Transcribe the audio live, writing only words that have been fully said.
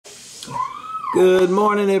Good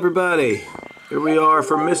morning, everybody. Here we are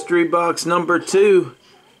for mystery box number 2.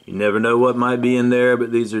 You never know what might be in there,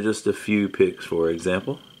 but these are just a few picks, for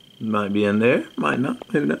example. Might be in there, might not.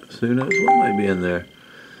 Who knows? Who knows what might be in there?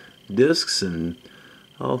 Discs and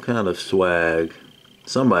all kind of swag.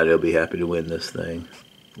 Somebody will be happy to win this thing.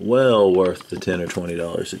 Well worth the $10 or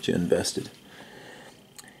 $20 that you invested.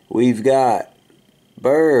 We've got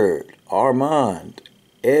Bird, Armand,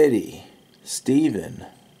 Eddie, Steven,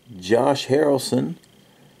 Josh Harrelson.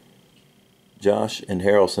 Josh and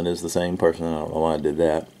Harrelson is the same person. I don't know why I did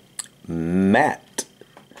that. Matt.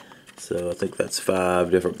 So I think that's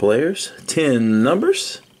 5 different players. 10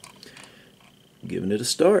 numbers. Giving it a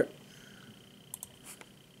start.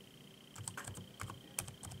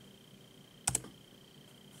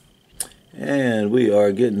 And we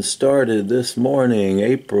are getting started this morning,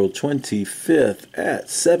 April 25th at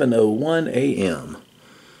 7:01 a.m.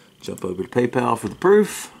 Jump over to PayPal for the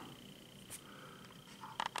proof.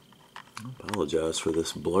 I apologize for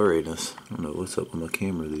this blurriness. I don't know what's up with my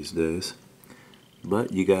camera these days.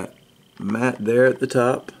 But you got Matt there at the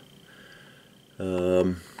top.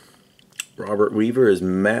 Robert Weaver is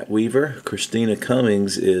Matt Weaver. Christina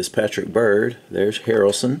Cummings is Patrick Bird. There's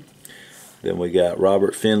Harrelson. Then we got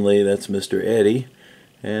Robert Finley, that's Mr. Eddie.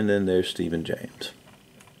 And then there's Stephen James.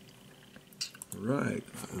 Alright,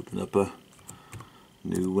 open up a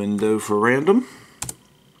new window for random.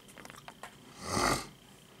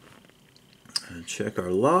 And check our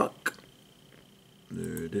lock.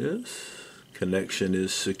 There it is. Connection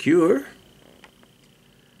is secure.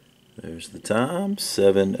 There's the time,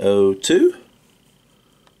 7:02.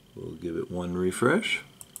 We'll give it one refresh.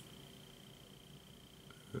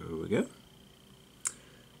 There we go.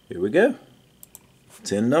 Here we go.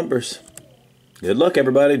 10 numbers. Good luck,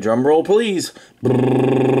 everybody. Drum roll, please.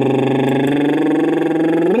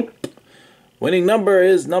 Winning number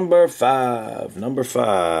is number 5. Number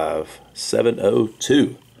 5.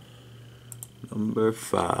 7:02. Number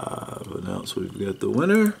 5. Announce we've got the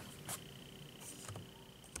winner.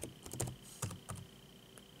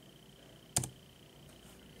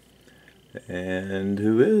 And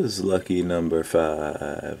who is lucky number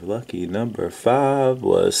 5? Lucky number 5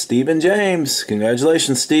 was Stephen James.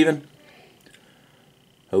 Congratulations, Stephen.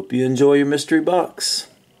 Hope you enjoy your mystery box.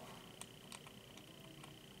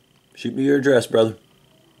 Shoot me your address, brother.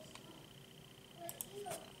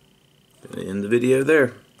 Gonna end the video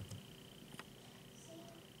there.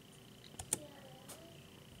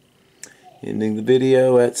 Ending the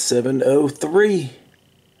video at 7:03.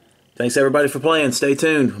 Thanks everybody for playing. Stay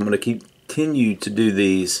tuned. I'm going to continue to do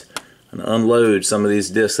these and unload some of these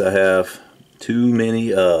discs I have too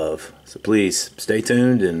many of. So please stay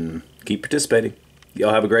tuned and keep participating.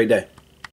 Y'all have a great day.